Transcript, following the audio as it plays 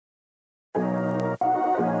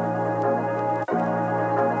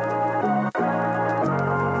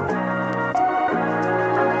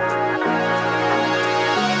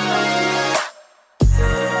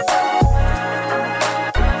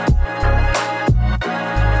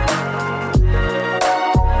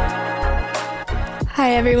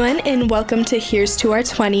Hi everyone, and welcome to Here's to Our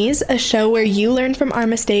 20s, a show where you learn from our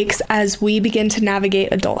mistakes as we begin to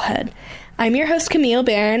navigate adulthood. I'm your host, Camille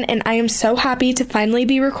Barron, and I am so happy to finally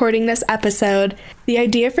be recording this episode. The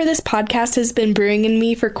idea for this podcast has been brewing in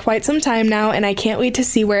me for quite some time now, and I can't wait to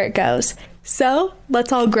see where it goes. So,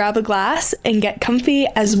 let's all grab a glass and get comfy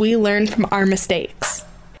as we learn from our mistakes.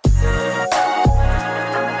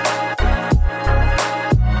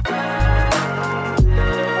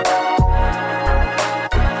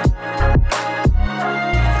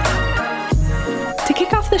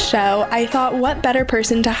 The show, I thought what better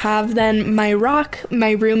person to have than my rock,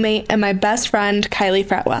 my roommate, and my best friend, Kylie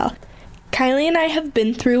Fretwell. Kylie and I have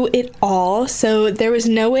been through it all, so there was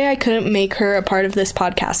no way I couldn't make her a part of this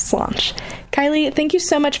podcast's launch. Kylie, thank you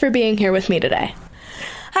so much for being here with me today.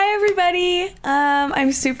 Hi, everybody.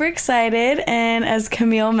 I'm super excited, and as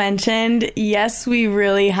Camille mentioned, yes, we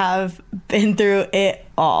really have been through it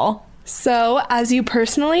all. So, as you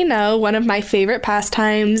personally know, one of my favorite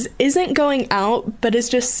pastimes isn't going out, but is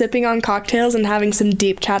just sipping on cocktails and having some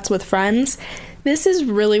deep chats with friends. This is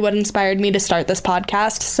really what inspired me to start this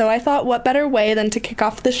podcast, so I thought what better way than to kick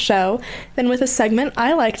off the show than with a segment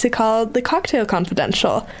I like to call The Cocktail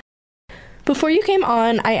Confidential. Before you came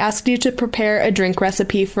on, I asked you to prepare a drink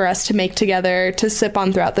recipe for us to make together to sip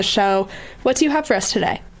on throughout the show. What do you have for us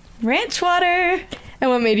today? Ranch water! And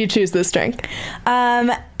what made you choose this drink?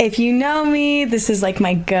 If you know me, this is like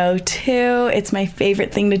my go-to. It's my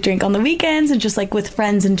favorite thing to drink on the weekends and just like with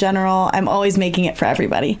friends in general. I'm always making it for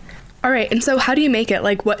everybody. All right, and so how do you make it?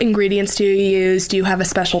 Like, what ingredients do you use? Do you have a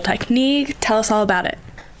special technique? Tell us all about it.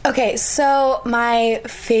 Okay, so my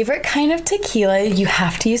favorite kind of tequila, you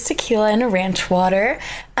have to use tequila in a ranch water,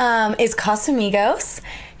 is Casamigos.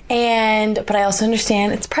 But I also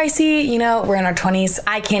understand it's pricey. You know, we're in our 20s.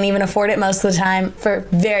 I can't even afford it most of the time for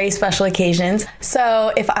very special occasions.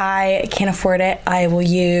 So if I can't afford it, I will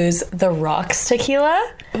use the Rocks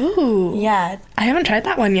tequila. Ooh. Yeah. I haven't tried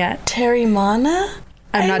that one yet. Teremana?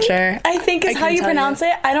 I'm not sure. I think is how you pronounce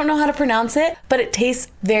it. I don't know how to pronounce it, but it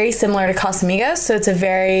tastes very similar to Casamigos. So it's a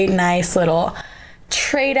very nice little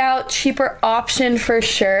trade out, cheaper option for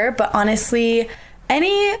sure. But honestly,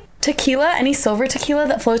 any silver tequila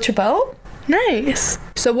that floats your boat. Nice.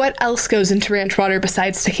 So what else goes into ranch water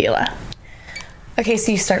besides tequila? Okay,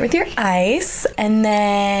 so you start with your ice, and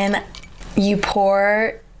then you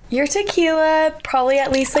pour your tequila, probably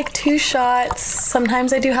at least like 2 shots.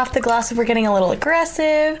 Sometimes I do half the glass if we're getting a little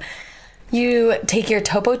aggressive. You take your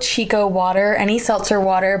Topo Chico water, any seltzer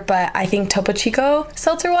water, but I think Topo Chico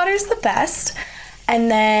seltzer water is the best. And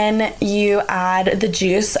then you add the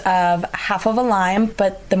juice of half of a lime,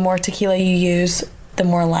 but the more tequila you use, the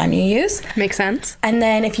more lime you use. Makes sense. And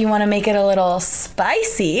then if you want to make it a little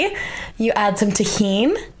spicy, you add some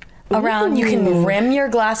Tajín around. You can rim your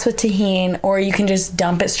glass with Tajín, or you can just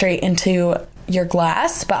dump it straight into your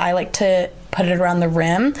glass, but I like to put it around the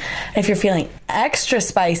rim. And if you're feeling extra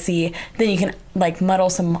spicy, then you can like muddle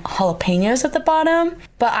some jalapenos at the bottom.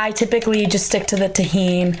 But I typically just stick to the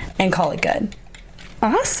Tajín and call it good.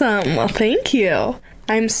 Awesome. Well, thank you.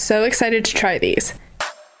 I'm so excited to try these.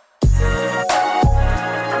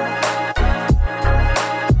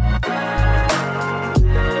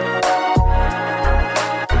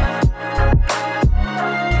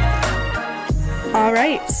 All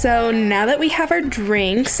right, so now that we have our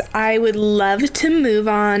drinks, I would love to move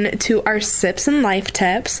on to our sips and life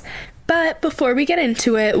tips. But before we get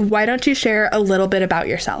into it, why don't you share a little bit about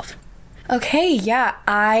yourself? Okay, yeah,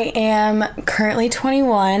 I am currently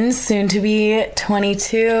 21, soon to be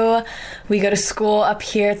 22. We go to school up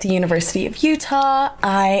here at the University of Utah.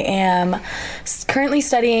 I am currently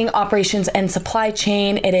studying operations and supply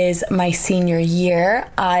chain. It is my senior year.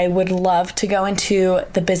 I would love to go into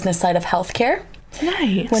the business side of healthcare.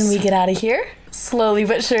 Nice. When we get out of here, slowly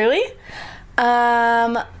but surely.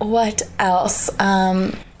 What else?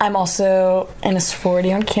 I'm also in a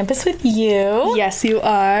sorority on campus with you. Yes, you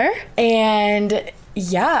are. And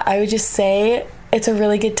yeah, I would just say it's a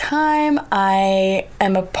really good time. I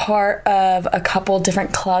am a part of a couple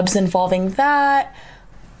different clubs involving that,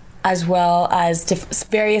 as well as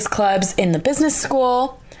various clubs in the business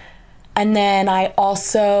school. And then I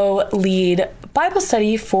also lead Bible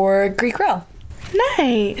study for Greek Row.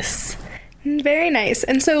 Nice. Very nice.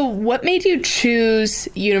 And so what made you choose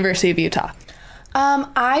University of Utah?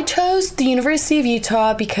 I chose the University of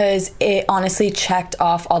Utah because it honestly checked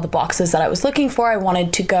off all the boxes that I was looking for. I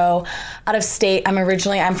wanted to go out of state.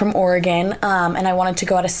 I'm from Oregon, and I wanted to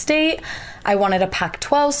go out of state. I wanted a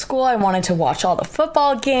Pac-12 school. I wanted to watch all the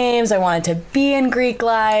football games. I wanted to be in Greek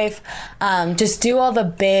life, just do all the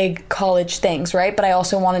big college things, right? But I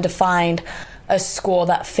also wanted to find a school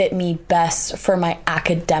that fit me best for my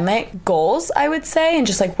academic goals, I would say, and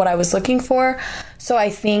just like what I was looking for. So I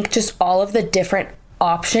think just all of the different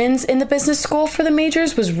options in the business school for the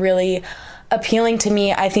majors was really appealing to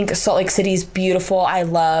me. I think Salt Lake City is beautiful. I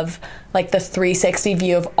love like the 360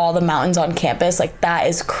 view of all the mountains on campus. Like that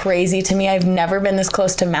is crazy to me. I've never been this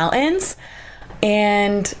close to mountains.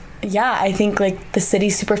 And yeah, I think like the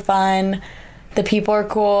city's super fun. The people are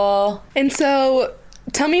cool. And so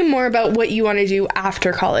tell me more about what you want to do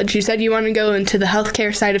after college. You said you want to go into the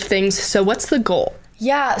healthcare side of things. So what's the goal?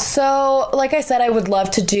 Yeah, so like I said, I would love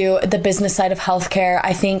to do the business side of healthcare.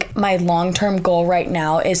 I think my long-term goal right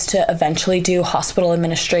now is to eventually do hospital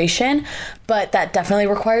administration, but that definitely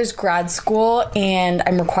requires grad school, and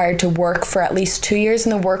I'm required to work for at least 2 years in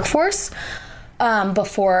the workforce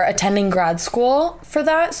before attending grad school for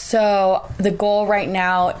that. So the goal right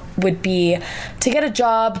now would be to get a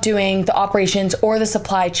job doing the operations or the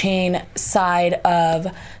supply chain side of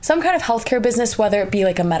some kind of healthcare business, whether it be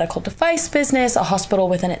like a medical device business, a hospital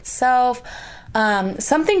within itself,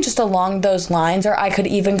 something just along those lines. Or I could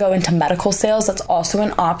even go into medical sales. That's also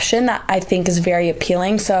an option that I think is very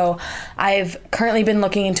appealing. So I've currently been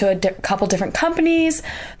looking into a couple different companies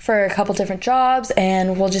for a couple different jobs,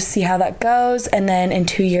 and we'll just see how that goes. And then in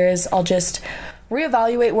 2 years, I'll just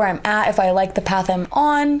reevaluate where I'm at. If I like the path I'm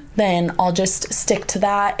on, then I'll just stick to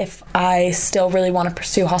that. If I still really want to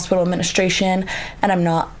pursue hospital administration and I'm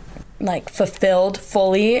not like fulfilled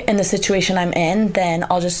fully in the situation I'm in, then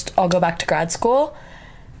I'll go back to grad school,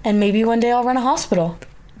 and maybe one day I'll run a hospital.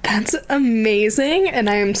 That's amazing, and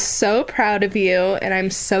I am so proud of you, and I'm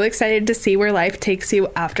so excited to see where life takes you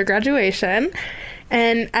after graduation.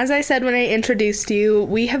 And as I said when I introduced you,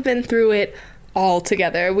 we have been through it all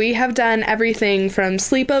together. We have done everything from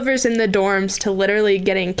sleepovers in the dorms to literally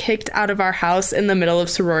getting kicked out of our house in the middle of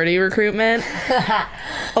sorority recruitment.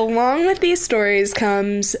 Along with these stories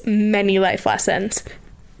comes many life lessons.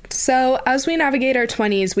 So as we navigate our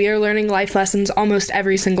 20s, we are learning life lessons almost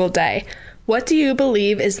every single day. What do you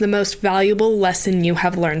believe is the most valuable lesson you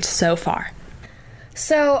have learned so far?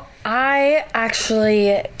 So I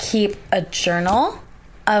actually keep a journal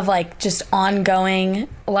of like just ongoing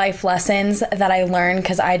life lessons that I learn,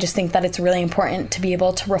 because I just think that it's really important to be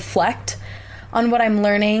able to reflect on what I'm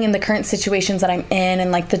learning in the current situations that I'm in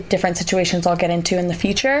and like the different situations I'll get into in the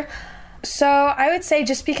future. So I would say,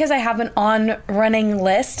 just because I have an on-running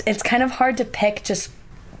list, it's kind of hard to pick just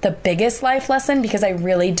the biggest life lesson, because I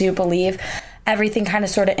really do believe everything kind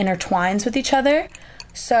of sort of intertwines with each other.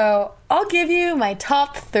 So I'll give you my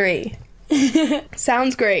top 3.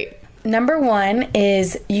 Sounds great. Number 1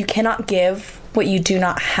 is you cannot give what you do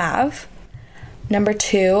not have. Number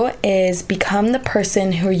 2 is become the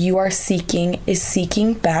person who you are seeking is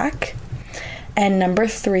seeking back. And number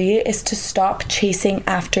 3 is to stop chasing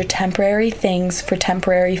after temporary things for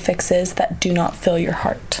temporary fixes that do not fill your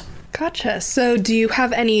heart. Gotcha. So do you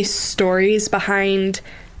have any stories behind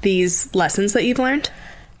these lessons that you've learned?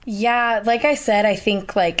 Yeah, like I said, I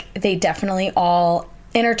think like they definitely all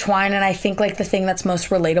intertwine, and I think like the thing that's most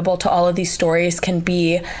relatable to all of these stories can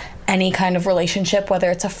be any kind of relationship,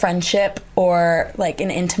 whether it's a friendship or like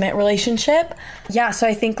an intimate relationship. Yeah, so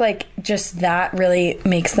I think like just that really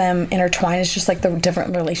makes them intertwine. It's just like the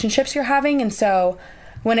different relationships you're having. And so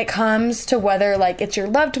when it comes to whether like it's your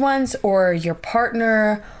loved ones or your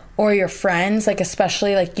partner or your friends, like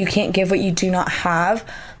especially like you can't give what you do not have,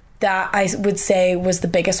 that I would say was the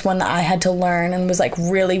biggest one that I had to learn and was like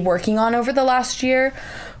really working on over the last year.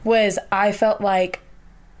 Was I felt like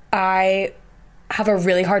I have a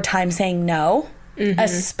really hard time saying no,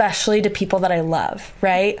 especially to people that I love,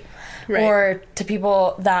 right? Or to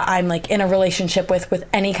people that I'm like in a relationship with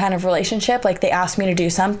any kind of relationship. Like they ask me to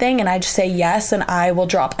do something and I just say yes, and I will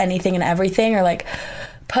drop anything and everything, or like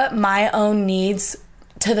put my own needs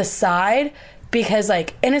to the side, because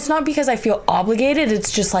like, and it's not because I feel obligated,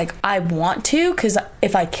 it's just like I want to, because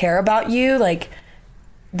if I care about you, like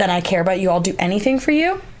then I care about you, I'll do anything for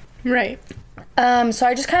you. Right. So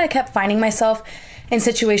I just kind of kept finding myself in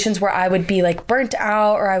situations where I would be like burnt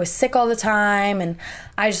out, or I was sick all the time, and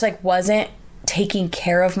I just like wasn't taking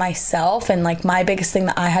care of myself. And like my biggest thing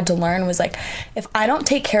that I had to learn was like, if I don't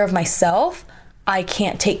take care of myself, I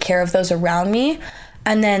can't take care of those around me.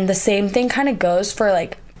 And then the same thing kind of goes for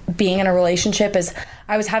like being in a relationship. Is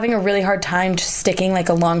I was having a really hard time just sticking like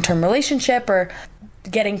a long-term relationship or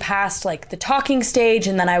getting past like the talking stage,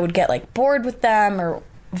 and then I would get like bored with them or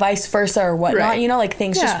vice versa or whatnot, right. You know, like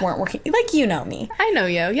things just weren't working. Like, you know me. I know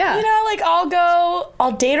you, yeah. You know, like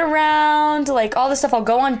I'll date around, like all this stuff. I'll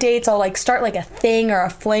go on dates. I'll like start like a thing or a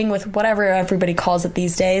fling with whatever everybody calls it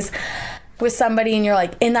these days. with somebody and you're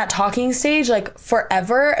like in that talking stage like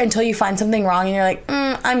forever until you find something wrong and you're like,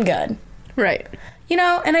 I'm good. Right. You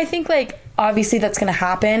know, and I think like obviously that's going to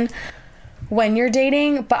happen when you're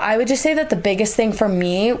dating, but I would just say that the biggest thing for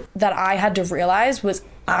me that I had to realize was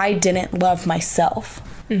I didn't love myself.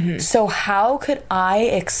 Mm-hmm. So how could I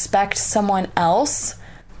expect someone else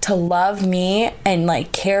to love me and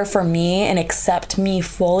like care for me and accept me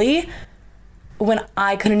fully when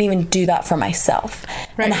I couldn't even do that for myself?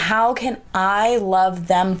 Right. And how can I love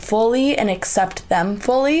them fully and accept them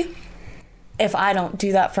fully if I don't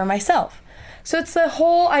do that for myself? So it's the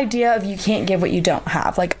whole idea of you can't give what you don't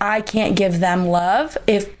have. Like, I can't give them love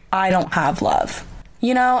if I don't have love,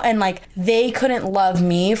 you know? And like, they couldn't love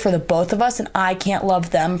me for the both of us, and I can't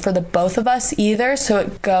love them for the both of us either. So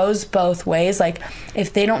it goes both ways. Like,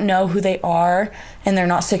 if they don't know who they are and they're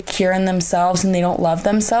not secure in themselves and they don't love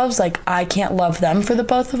themselves, like, I can't love them for the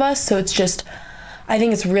both of us. So it's just, I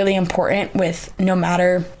think it's really important with no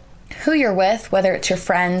matter who you're with, whether it's your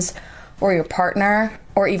friends or your partner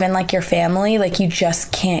or even like your family, like you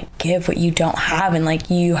just can't give what you don't have. And like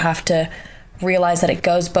you have to realize that it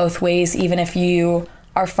goes both ways. Even if you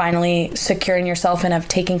are finally secure in yourself and have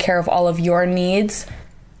taken care of all of your needs,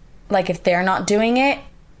 like if they're not doing it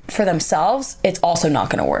for themselves, it's also not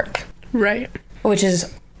going to work. Right. Which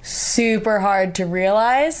is super hard to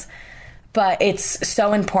realize, but it's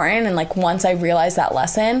so important. And like once I realized that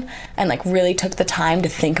lesson and like really took the time to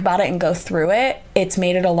think about it and go through it, it's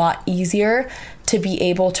made it a lot easier to be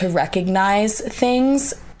able to recognize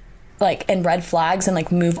things like and red flags and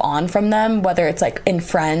like move on from them, whether it's like in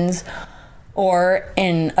friends or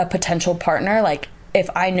in a potential partner. Like if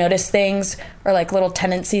I notice things or like little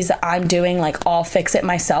tendencies that I'm doing, like I'll fix it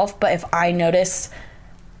myself. But if I notice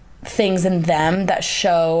things in them that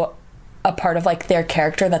show a part of like their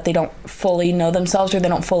character that they don't fully know themselves or they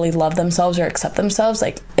don't fully love themselves or accept themselves,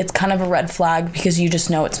 like it's kind of a red flag because you just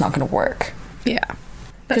know it's not going to work. Yeah.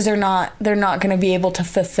 Because they're not going to be able to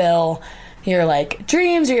fulfill your like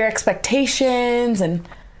dreams or your expectations and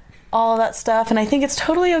all of that stuff. And I think it's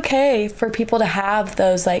totally okay for people to have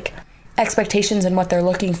those like expectations and what they're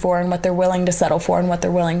looking for and what they're willing to settle for and what they're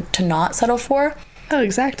willing to not settle for. Oh,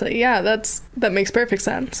 exactly. Yeah, that makes perfect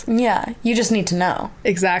sense. Yeah, you just need to know.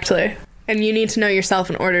 Exactly. And you need to know yourself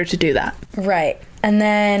in order to do that. Right. And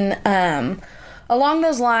then along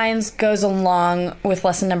those lines goes along with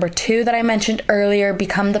lesson number 2 that I mentioned earlier,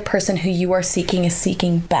 become the person who you are seeking is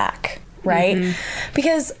seeking back, right? Mm-hmm.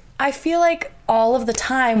 Because I feel like all of the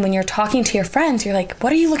time when you're talking to your friends, you're like,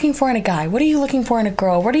 what are you looking for in a guy? What are you looking for in a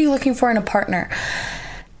girl? What are you looking for in a partner?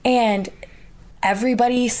 And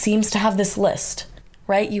everybody seems to have this list,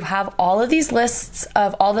 right? You have all of these lists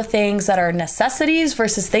of all the things that are necessities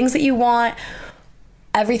versus things that you want,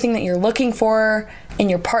 everything that you're looking for in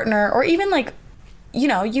your partner, or even like, you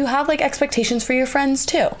know, you have like expectations for your friends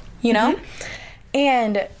too, you know? Mm-hmm.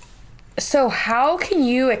 And so how can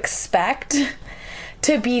you expect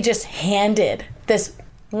to be just handed this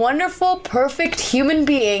wonderful, perfect human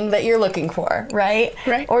being that you're looking for, right?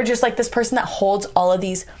 Right. Or just like this person that holds all of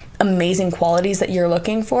these amazing qualities that you're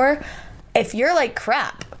looking for, if you're like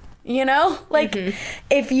crap, you know? Like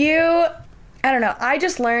if you, I don't know, I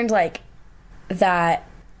just learned like that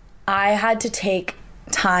I had to take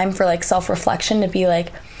time for like self-reflection to be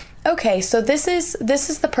like, okay, so this is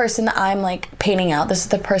the person that I'm like painting out. This is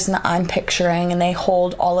the person that I'm picturing, and they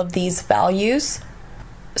hold all of these values.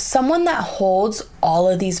 Someone that holds all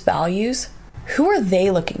of these values, who are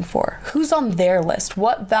they looking for? Who's on their list?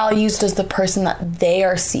 What values does the person that they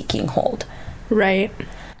are seeking hold? Right.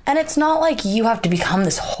 And it's not like you have to become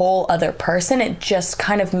this whole other person. It just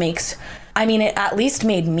kind of makes, I mean, it at least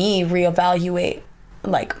made me reevaluate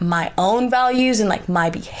like my own values and like my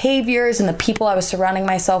behaviors and the people I was surrounding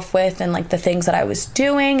myself with and like the things that I was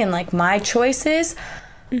doing and like my choices,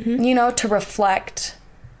 you know, to reflect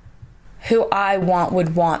who I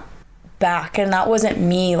would want back. And that wasn't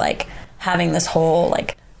me like having this whole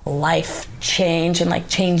like life change and like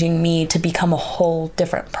changing me to become a whole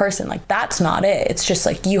different person. Like that's not it. It's just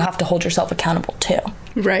like you have to hold yourself accountable too.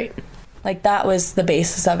 Right. Like that was the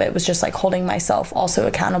basis of it, was just like holding myself also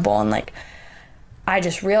accountable. And like I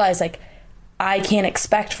just realized like I can't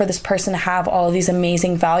expect for this person to have all of these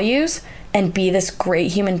amazing values and be this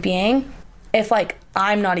great human being if like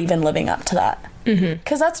I'm not even living up to that.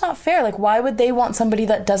 Because that's not fair. Like why would they want somebody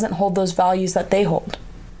that doesn't hold those values that they hold?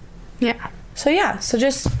 Yeah. So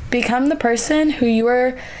just become the person who you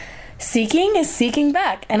are seeking is seeking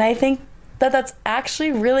back. And I think that that's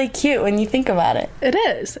actually really cute when you think about it. It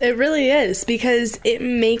is. It really is, because it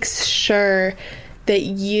makes sure that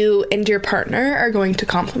you and your partner are going to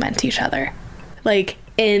complement each other, like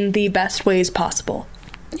in the best ways possible.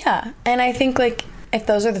 Yeah. And I think, like, if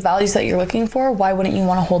those are the values that you're looking for, why wouldn't you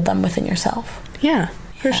want to hold them within yourself? Yeah,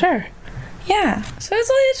 for sure. Yeah. So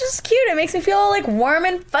it's just cute. It makes me feel all, like, warm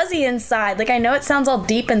and fuzzy inside. Like, I know it sounds all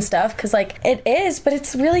deep and stuff, because, like, it is, but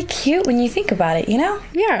it's really cute when you think about it, you know?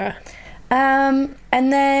 Yeah. And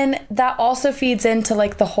then that also feeds into,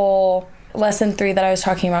 like, the whole lesson 3 that I was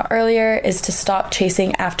talking about earlier, is to stop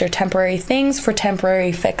chasing after temporary things for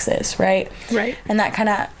temporary fixes, right? Right. And that kind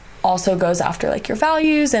of also goes after, like, your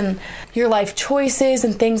values and your life choices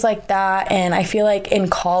and things like that. And I feel like in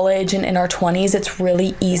college and in our 20s, it's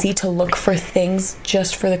really easy to look for things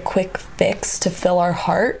just for the quick fix to fill our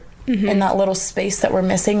heart in that little space that we're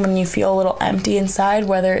missing when you feel a little empty inside,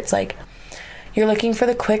 whether it's like you're looking for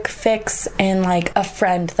the quick fix in, like, a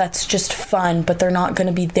friend that's just fun, but they're not going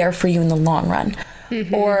to be there for you in the long run.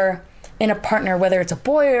 Or in a partner, whether it's a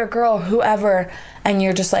boy or a girl, whoever, and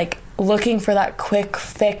you're just, like, looking for that quick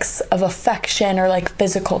fix of affection or, like,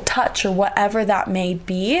 physical touch or whatever that may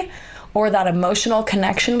be, or that emotional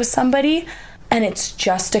connection with somebody, and it's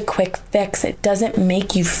just a quick fix. It doesn't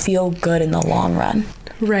make you feel good in the long run.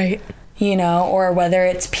 Right. You know, or whether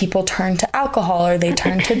it's people turn to alcohol or they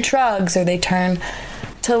turn to drugs or they turn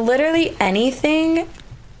to literally anything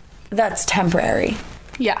that's temporary.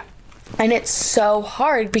 Yeah. And it's so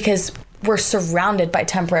hard because we're surrounded by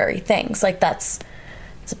temporary things. Like, it's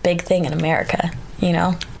a big thing in America, you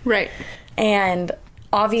know? Right. And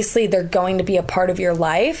obviously they're going to be a part of your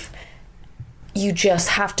life. You just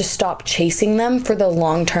have to stop chasing them for the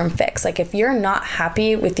long-term fix. Like, if you're not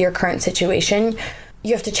happy with your current situation,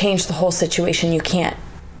 you have to change the whole situation. You can't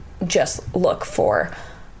just look for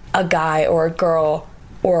a guy or a girl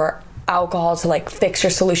or alcohol to, like, fix your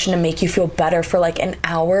solution to make you feel better for, like, an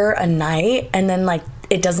hour a night, and then, like,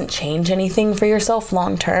 it doesn't change anything for yourself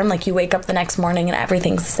long term. Like, you wake up the next morning and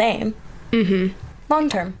everything's the same. Long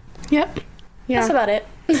term. Yep. Yeah. That's about it.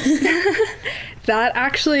 That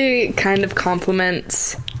actually kind of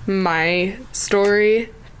complements my story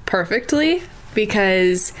perfectly,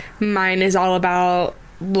 because mine is all about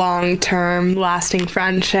long-term lasting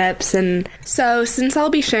friendships. And so since I'll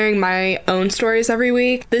be sharing my own stories every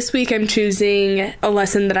week, this week I'm choosing a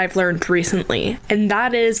lesson that I've learned recently, and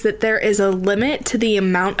that is that there is a limit to the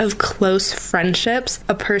amount of close friendships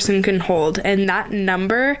a person can hold, and that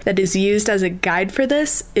number that is used as a guide for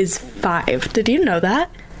this is 5. Did you know that?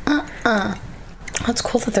 That's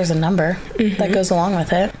cool that there's a number that goes along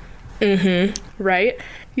with it. Right?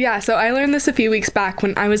 Yeah, so I learned this a few weeks back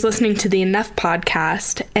when I was listening to the Enough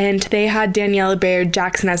podcast, and they had Danielle Baird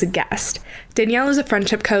Jackson as a guest. Danielle is a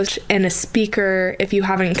friendship coach and a speaker. If you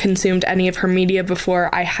haven't consumed any of her media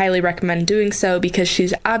before, I highly recommend doing so because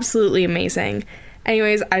she's absolutely amazing.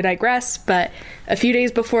 Anyways, I digress, but a few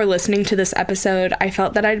days before listening to this episode, I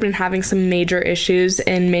felt that I'd been having some major issues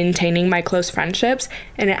in maintaining my close friendships,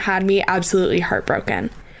 and it had me absolutely heartbroken.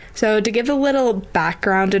 So to give a little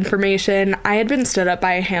background information, I had been stood up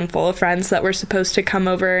by a handful of friends that were supposed to come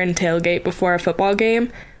over and tailgate before a football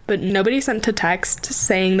game, but nobody sent a text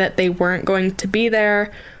saying that they weren't going to be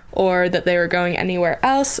there, or that they were going anywhere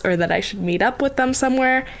else, or that I should meet up with them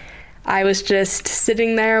somewhere. I was just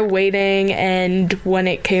sitting there waiting, and when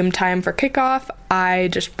it came time for kickoff, I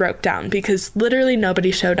just broke down because literally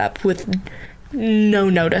nobody showed up with no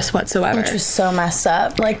notice whatsoever. Which was so messed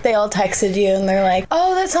up. Like, they all texted you and they're like,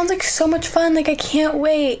 oh, that sounds like so much fun. Like, I can't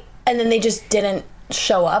wait. And then they just didn't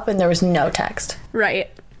show up and there was no text. Right.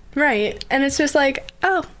 And it's just like,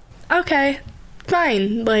 oh, okay,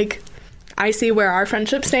 fine. Like, I see where our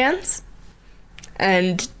friendship stands.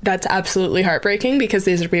 And that's absolutely heartbreaking because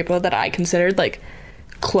these are people that I considered, like,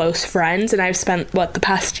 close friends. And I've spent, the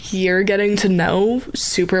past year getting to know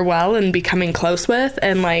super well and becoming close with.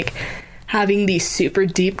 And, like, having these super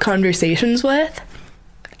deep conversations with.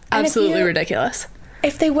 Absolutely ridiculous.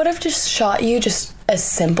 If they would have just shot you just a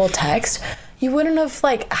simple text, you wouldn't have,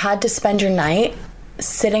 like, had to spend your night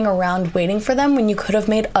sitting around waiting for them when you could have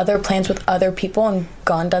made other plans with other people and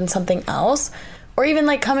done something else. Or even,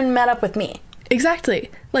 like, come and met up with me. Exactly.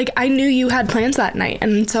 Like, I knew you had plans that night,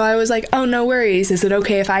 and so I was like, oh, no worries. Is it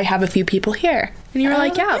okay if I have a few people here? And you were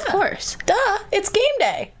like, yeah, of course. Duh. It's game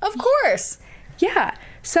day. Of course. Yeah.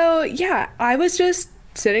 So, yeah, I was just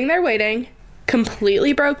sitting there waiting,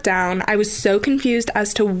 completely broke down. I was so confused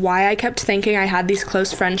as to why I kept thinking I had these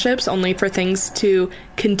close friendships only for things to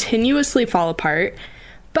continuously fall apart.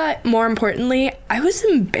 But more importantly, I was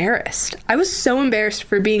embarrassed. I was so embarrassed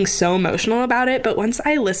for being so emotional about it, but once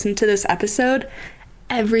I listened to this episode,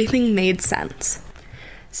 everything made sense.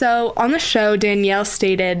 So, on the show, Danielle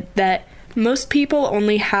stated that most people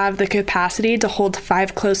only have the capacity to hold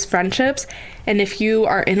 5 close friendships, and if you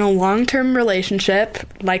are in a long-term relationship,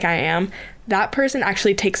 like I am, that person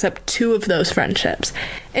actually takes up 2 of those friendships.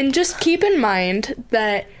 And just keep in mind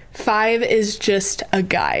that 5 is just a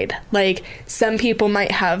guide. Like, some people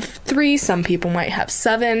might have 3, some people might have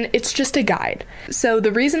 7. It's just a guide. So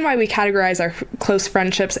the reason why we categorize our close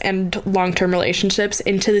friendships and long-term relationships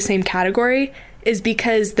into the same category is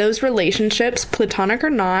because those relationships, platonic or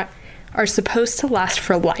not, are supposed to last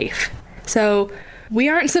for life. So we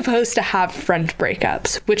aren't supposed to have friend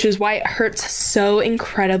breakups, which is why it hurts so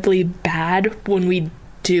incredibly bad when we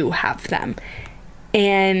do have them.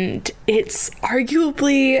 And it's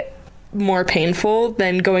arguably more painful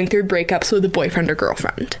than going through breakups with a boyfriend or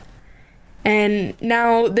girlfriend. And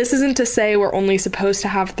now, this isn't to say we're only supposed to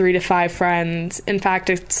have 3 to 5 friends. In fact,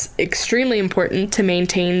 it's extremely important to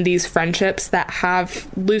maintain these friendships that have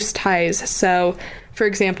loose ties. So, for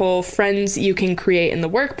example, friends you can create in the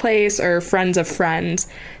workplace or friends of friends.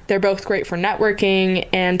 They're both great for networking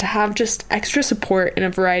and to have just extra support in a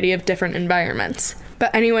variety of different environments.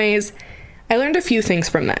 But anyways, I learned a few things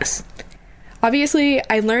from this. Obviously,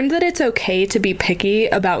 I learned that it's okay to be picky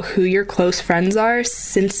about who your close friends are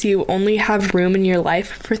since you only have room in your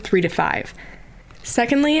life for 3 to 5.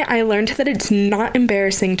 Secondly, I learned that it's not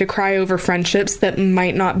embarrassing to cry over friendships that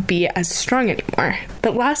might not be as strong anymore.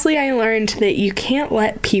 But lastly, I learned that you can't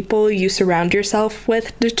let people you surround yourself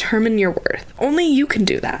with determine your worth. Only you can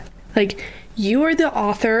do that. Like, you are the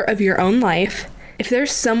author of your own life. If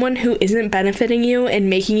there's someone who isn't benefiting you and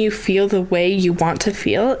making you feel the way you want to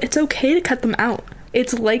feel, it's okay to cut them out.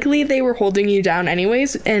 It's likely they were holding you down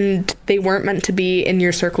anyways, and they weren't meant to be in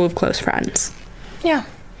your circle of close friends. Yeah.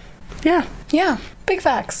 Yeah. Yeah. Big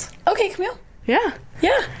facts. Okay, Camille. Yeah.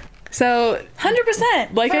 Yeah. So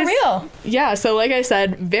 100%. like For real. Yeah, so like I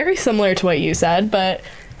said, very similar to what you said, but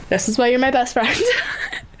this is why you're my best friend.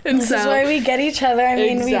 And This is why we get each other. I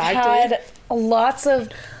mean, we've had lots of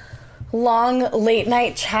long late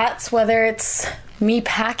night chats, whether it's me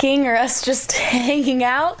packing or us just hanging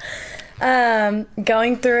out,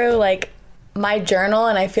 going through like my journal,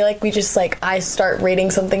 and I feel like we just like, I start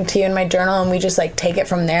reading something to you in my journal and we just like take it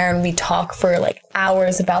from there and we talk for like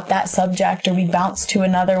hours about that subject, or we bounce to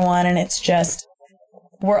another one, and it's just,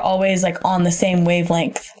 we're always like on the same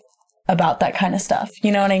wavelength about that kind of stuff.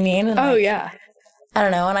 You know what I mean? And, Oh, like, yeah. I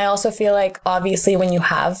don't know. And I also feel like obviously when you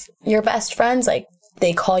have your best friends, like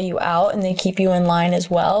they call you out and they keep you in line as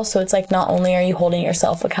well. So it's like, not only are you holding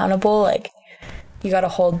yourself accountable, like you got to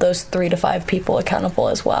hold those 3 to 5 people accountable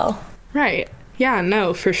as well. Right. Yeah,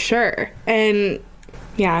 no, for sure. And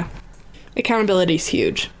yeah, accountability is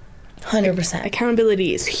huge. 100%.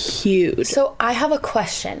 Accountability is huge. So I have a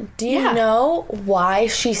question. Do you Yeah. know why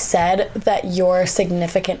she said that your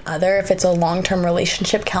significant other, if it's a long-term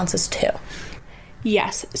relationship, counts as 2?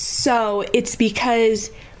 Yes. So it's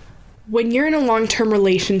because when you're in a long-term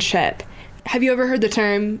relationship, have you ever heard the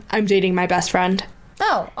term, I'm dating my best friend?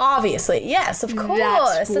 Oh, obviously. Yes, of course.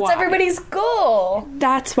 That's why. everybody's goal.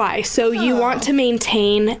 That's why. So you want to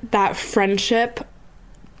maintain that friendship,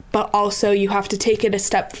 but also you have to take it a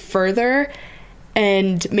step further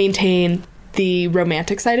and maintain the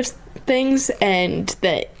romantic side of things and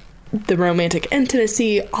the romantic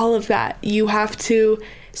intimacy, all of that. You have to,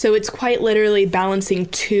 so it's quite literally balancing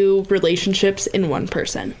 2 relationships in one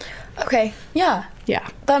person. Okay, yeah. Yeah.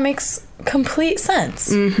 That makes complete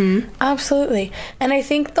sense. Mm-hmm. Absolutely. And I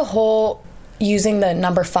think the whole using the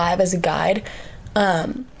number 5 as a guide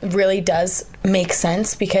really does make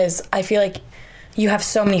sense, because I feel like you have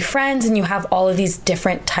so many friends and you have all of these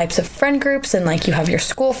different types of friend groups, and like you have your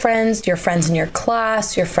school friends, your friends in your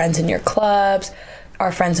class, your friends in your clubs,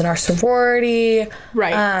 our friends in our sorority.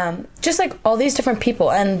 Right. Just like all these different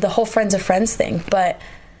people and the whole friends of friends thing. But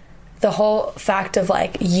the whole fact of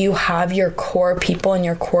like, you have your core people, and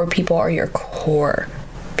your core people are your core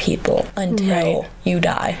people until you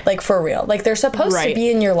die. Like, for real. Like, they're supposed to be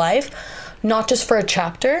in your life, not just for a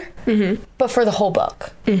chapter, but for the whole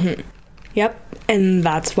book. Mm-hmm. Yep. And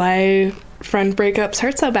that's why friend breakups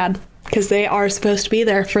hurt so bad, because they are supposed to be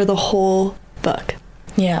there for the whole book.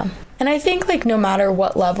 Yeah. And I think, like, no matter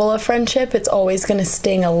what level of friendship, it's always going to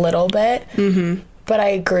sting a little bit. Mm-hmm. But I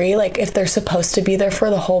agree, like, if they're supposed to be there for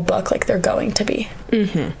the whole book, like, they're going to be.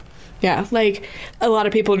 Mm-hmm. Yeah, like, a lot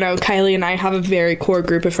of people know Kylie and I have a very core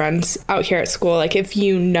group of friends out here at school. Like, if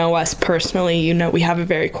you know us personally, you know we have a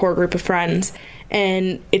very core group of friends.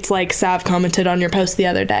 And it's like Sav commented on your post the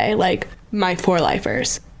other day, like, my 4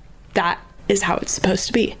 lifers. That is how it's supposed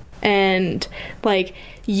to be. And, like,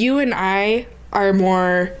 you and I are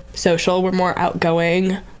more social. We're more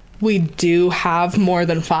outgoing. We do have more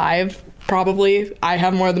than 5. Probably. I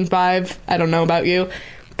have more than 5. I don't know about you.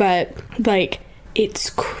 But, like, it's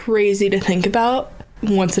crazy to think about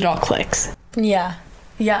once it all clicks. Yeah.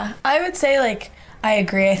 Yeah, I would say, like, I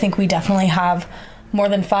agree. I think we definitely have more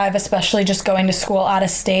than 5, especially just going to school out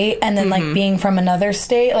of state and then, like, being from another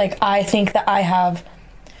state. Like, I think that I have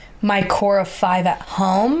my core of 5 at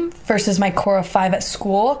home versus my core of 5 at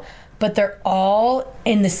school, but they're all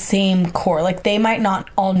in the same core. Like, they might not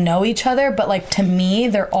all know each other, but, like, to me,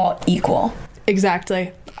 they're all equal.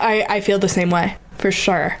 Exactly. I feel the same way, for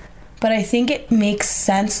sure. But I think it makes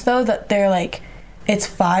sense, though, that they're, like, it's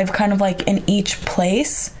 5 kind of, like, in each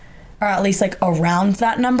place, or at least, like, around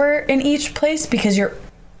that number in each place, because you're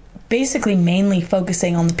basically mainly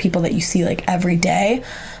focusing on the people that you see, like, every day.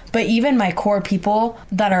 But even my core people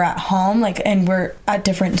that are at home, like, and we're at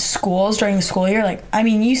different schools during the school year, like, I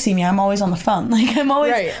mean, you see me, I'm always on the phone. Like, I'm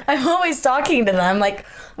always talking to them, like,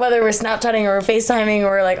 whether we're Snapchatting or FaceTiming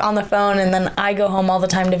or, like, on the phone, and then I go home all the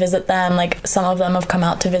time to visit them. Like, some of them have come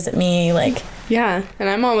out to visit me, like. Yeah, and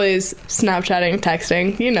I'm always Snapchatting,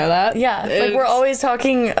 texting, you know that. Yeah, like, we're always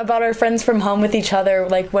talking about our friends from home with each other,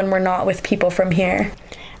 like, when we're not with people from here.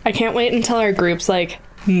 I can't wait until our groups, like,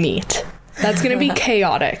 meet. That's going to be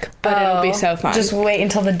chaotic, but it'll be so fun. Just wait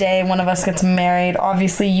until the day one of us gets married.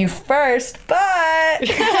 Obviously, you first, but...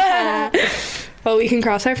 Well, we can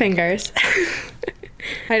cross our fingers.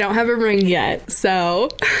 I don't have a ring yet, so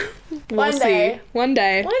we'll see. One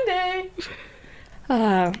day.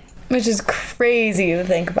 Which is crazy to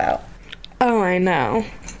think about. Oh, I know.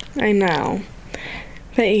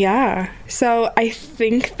 But yeah, so I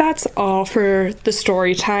think that's all for the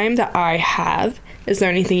story time that I have. Is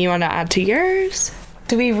there anything you want to add to yours?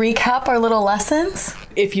 Do we recap our little lessons?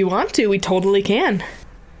 If you want to, we totally can.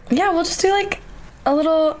 Yeah, we'll just do like a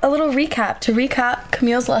little recap. To recap,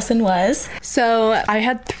 Camille's lesson was... So I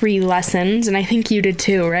had 3 lessons, and I think you did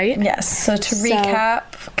too, right? Yes, so to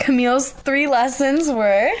recap, Camille's 3 lessons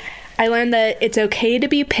were... I learned that it's okay to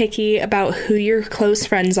be picky about who your close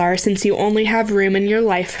friends are since you only have room in your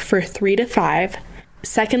life for 3 to 5.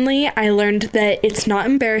 Secondly, I learned that it's not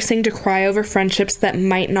embarrassing to cry over friendships that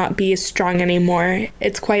might not be as strong anymore.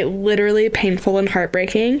 It's quite literally painful and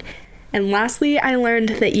heartbreaking. And lastly, I learned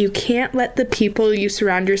that you can't let the people you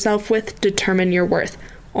surround yourself with determine your worth.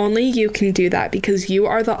 Only you can do that because you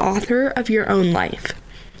are the author of your own life.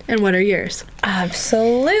 And what are yours?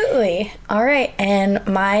 Absolutely. All right, and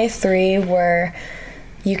my 3 were: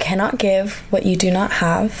 you cannot give what you do not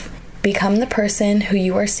have. Become the person who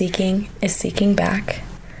you are seeking is seeking back.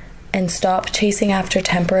 And stop chasing after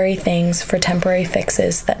temporary things for temporary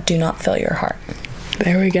fixes that do not fill your heart.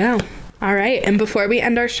 There we go. All right. And before we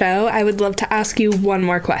end our show, I would love to ask you one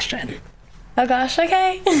more question. Oh gosh,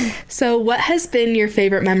 okay. So what has been your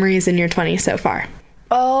favorite memories in your 20s so far?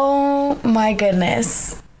 Oh my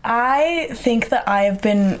goodness. I think that I have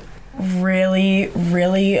been really,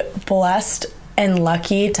 really blessed and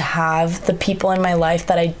lucky to have the people in my life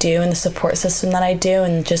that I do and the support system that I do,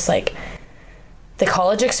 and just like the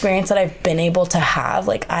college experience that I've been able to have.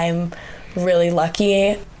 Like, I'm really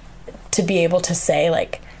lucky to be able to say,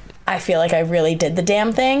 like, I feel like I really did the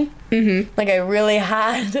damn thing. Mm-hmm. Like, I really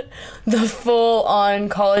had the full-on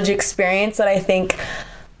college experience that I think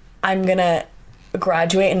I'm gonna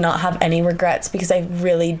graduate and not have any regrets, because I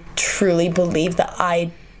really, truly believe that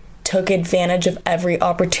I took advantage of every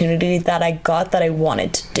opportunity that I got that I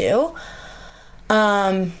wanted to do.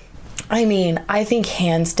 I mean, I think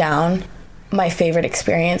hands down, my favorite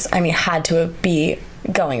experience, had to be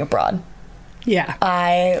going abroad. Yeah.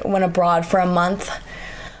 I went abroad for a month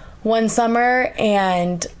one summer,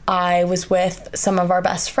 and I was with some of our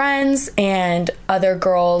best friends and other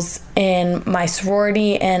girls in my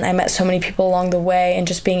sorority, and I met so many people along the way, and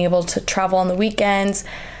just being able to travel on the weekends,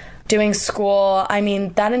 doing school.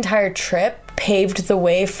 That entire trip paved the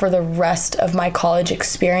way for the rest of my college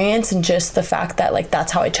experience, and just the fact that, like,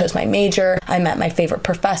 that's how I chose my major. I met my favorite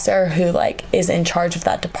professor who, like, is in charge of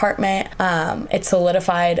that department. It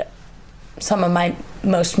solidified some of my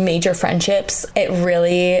most major friendships. It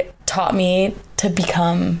really taught me to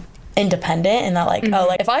become independent, and that, like, oh,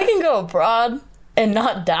 like, if I can go abroad and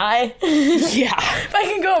not die, yeah, if I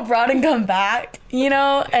can go abroad and come back,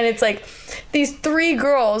 and it's like these 3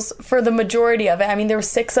 girls for the majority of it. There were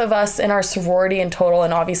 6 of us in our sorority in total,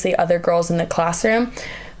 and obviously other girls in the classroom,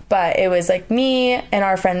 but it was like me and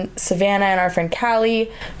our friend Savannah and our friend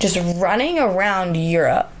Callie just running around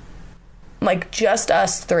Europe, like just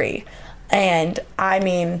us 3. And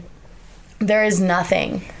there is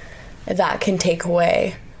nothing that can take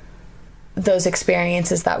away those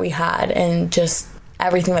experiences that we had, and just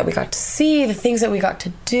everything that we got to see, the things that we got to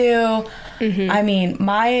do.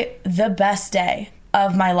 Mm-hmm. The best day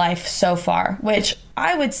of my life so far, which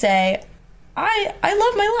I would say I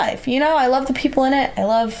love my life. I love the people in it. I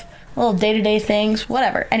love little day-to-day things,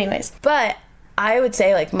 whatever. Anyways, but I would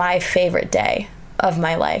say like my favorite day of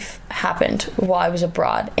my life happened while I was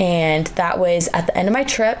abroad, and that was at the end of my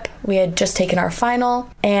trip. We had just taken our final,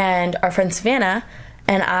 and our friend Savannah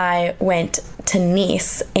and I went to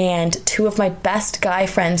Nice, and two of my best guy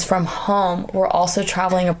friends from home were also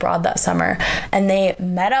traveling abroad that summer, and they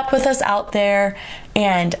met up with us out there,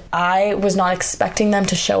 and I was not expecting them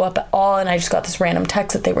to show up at all, and I just got this random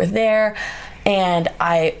text that they were there, and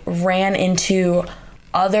I ran into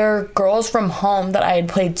other girls from home that I had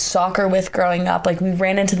played soccer with growing up. Like, we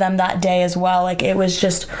ran into them that day as well. Like, it was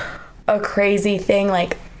just a crazy thing.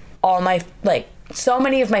 Like, so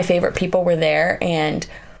many of my favorite people were there, and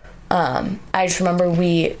I just remember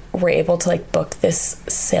we were able to like book this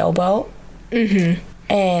sailboat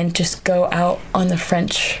and just go out on the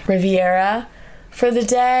French Riviera for the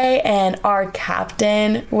day, and our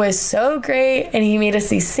captain was so great, and he made us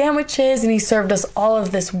these sandwiches, and he served us all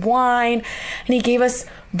of this wine, and he gave us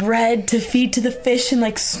bread to feed to the fish and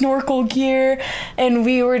like snorkel gear, and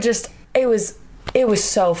we were just, it was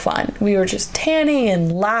so fun. We were just tanning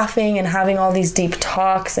and laughing and having all these deep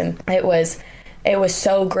talks, and it was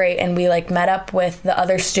so great. And we like met up with the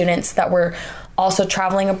other students that were also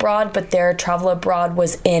traveling abroad, but their travel abroad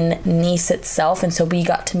was in Nice itself, and so we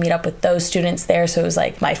got to meet up with those students there. So it was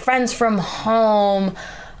like my friends from home,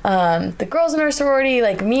 the girls in our sorority,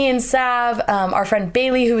 like me and Sav, our friend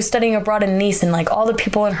Bailey, who was studying abroad in Nice, and like all the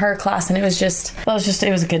people in her class, and it was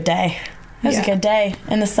a good day. It was a good day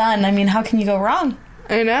in the sun. I mean, how can you go wrong?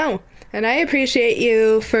 I know. And I appreciate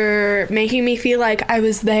you for making me feel like I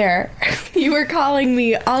was there. You were calling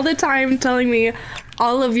me all the time, telling me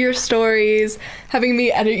all of your stories, having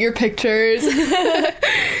me edit your pictures.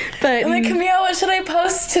 But I'm like, Camille, what should I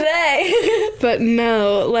post today? But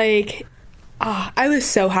no, like, I was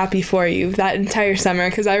so happy for you that entire summer,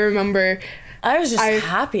 because I remember I was just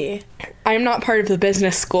happy. I'm not part of the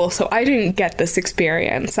business school, so I didn't get this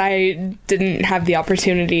experience. I didn't have the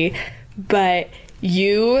opportunity, but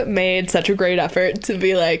you made such a great effort to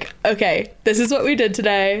be like, okay, this is what we did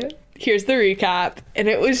today. Here's the recap. And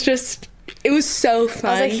it was so fun.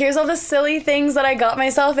 I was like, here's all the silly things that I got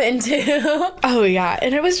myself into. Oh, yeah.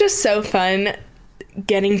 And it was just so fun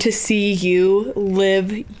getting to see you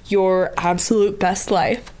live your absolute best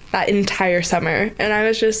life that entire summer. And I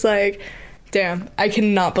was just like, damn, I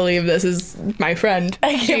cannot believe this is my friend.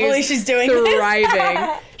 I can't believe she's doing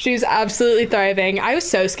thriving. She's absolutely thriving. I was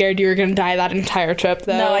so scared you were going to die that entire trip,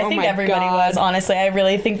 though. No, I think everybody was, honestly. I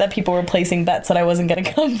really think that people were placing bets that I wasn't going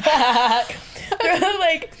to come back.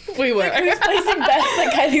 Like, we were. Like, who's placing bets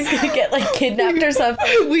that Kylie's going to get, like, kidnapped or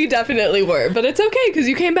something? We definitely were, but it's okay, because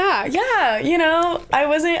you came back. Yeah, you know, I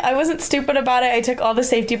wasn't stupid about it. I took all the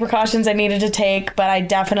safety precautions I needed to take, but I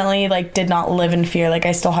definitely, like, did not live in fear. Like,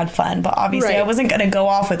 I still had fun, but obviously I wasn't going to go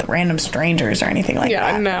off with random strangers or anything like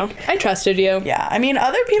that. Yeah, no. I trusted you. Yeah, I mean,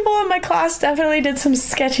 other people in my class definitely did some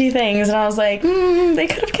sketchy things, and I was like, they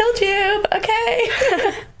could have killed you, but okay.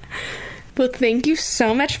 Well, thank you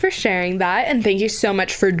so much for sharing that, and thank you so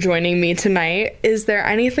much for joining me tonight. Is there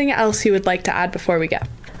anything else you would like to add before we go?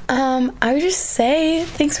 I would just say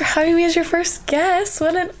thanks for having me as your first guest.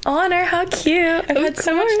 What an honor. How cute. I've had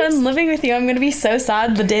so much fun living with you. I'm going to be so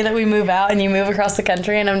sad the day that we move out and you move across the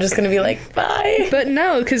country, and I'm just going to be like, bye. But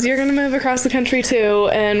no, because you're going to move across the country too,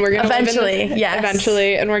 and we're going to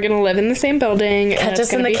eventually, and we're going to live in the same building. Catch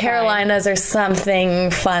us in the Carolinas or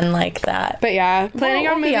something fun like that. But yeah, planning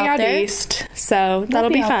on moving out east, so that'll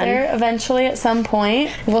be fun. There eventually at some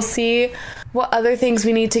point. We'll see what other things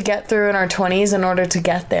we need to get through in our 20s in order to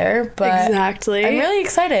get there, but exactly. I'm really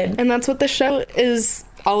excited. And that's what the show is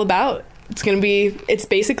all about. It's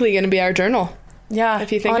basically going to be our journal. Yeah.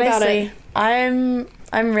 If you think about it. I'm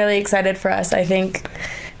really excited for us. I think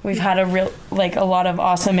we've had a lot of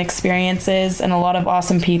awesome experiences and a lot of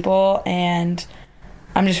awesome people, and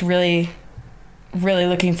I'm just really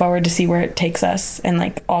looking forward to see where it takes us and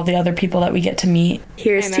like all the other people that we get to meet.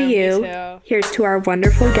 Here's to you. Here's to our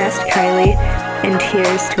wonderful guest, Kylie. And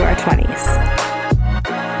here's to our 20s.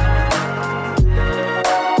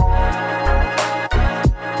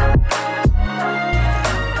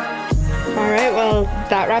 All right, well,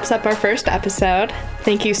 that wraps up our first episode.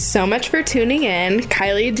 Thank you so much for tuning in.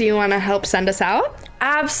 Kylie, do you want to help send us out?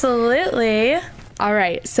 Absolutely. All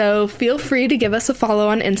right, so feel free to give us a follow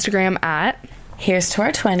on Instagram at Here's to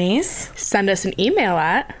Our 20s. Send us an email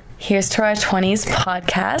at Here's to Our 20s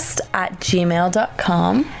podcast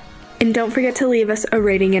 @gmail.com. And don't forget to leave us a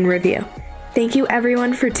rating and review. Thank you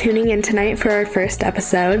everyone for tuning in tonight for our first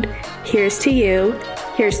episode. Here's to you.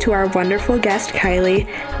 Here's to our wonderful guest, Kylie.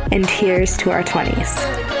 And here's to our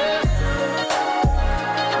 20s.